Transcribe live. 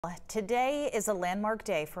Today is a landmark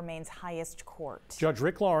day for Maine's highest court. Judge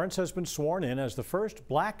Rick Lawrence has been sworn in as the first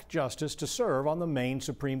black justice to serve on the Maine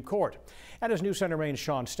Supreme Court. And as News Center Maine's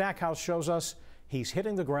Sean Stackhouse shows us, he's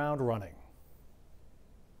hitting the ground running.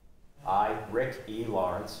 I, Rick E.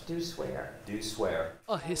 Lawrence, do swear.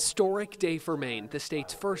 A historic day for Maine. The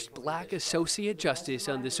state's first black associate justice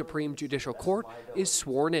on the Supreme Judicial Court is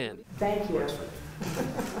sworn in. Thank you.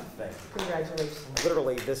 Thank you. Congratulations.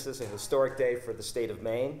 Literally, this is a historic day for the state of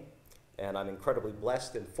Maine, and I'm incredibly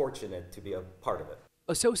blessed and fortunate to be a part of it.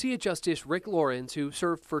 Associate Justice Rick Lawrence, who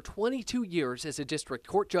served for 22 years as a district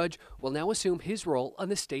court judge, will now assume his role on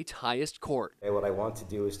the state's highest court. What I want to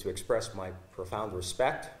do is to express my profound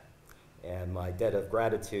respect and my debt of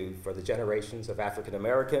gratitude for the generations of African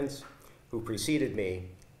Americans who preceded me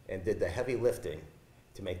and did the heavy lifting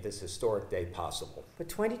to make this historic day possible. For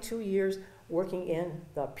 22 years working in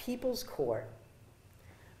the People's Court,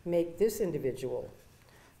 make this individual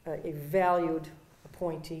a valued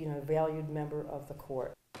appointee and a valued member of the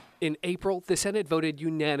court. In April, the Senate voted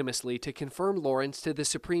unanimously to confirm Lawrence to the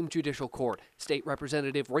Supreme Judicial Court. State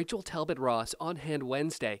Representative Rachel Talbot Ross on hand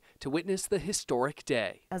Wednesday to witness the historic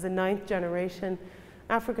day. As a ninth-generation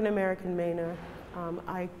African-American Mainer,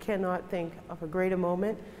 I cannot think of a greater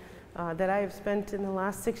moment that I have spent in the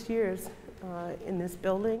last 6 years in this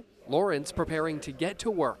building. Lawrence preparing to get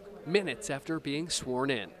to work minutes after being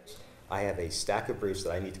sworn in. I have a stack of briefs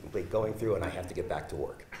that I need to complete going through, and I have to get back to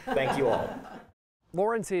work. Thank you all.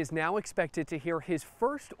 Lawrence is now expected to hear his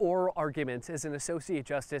first oral arguments as an Associate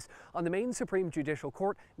Justice on the Maine Supreme Judicial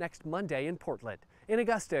Court next Monday in Portland. In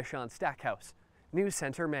Augusta, Sean Stackhouse, News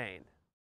Center, Maine.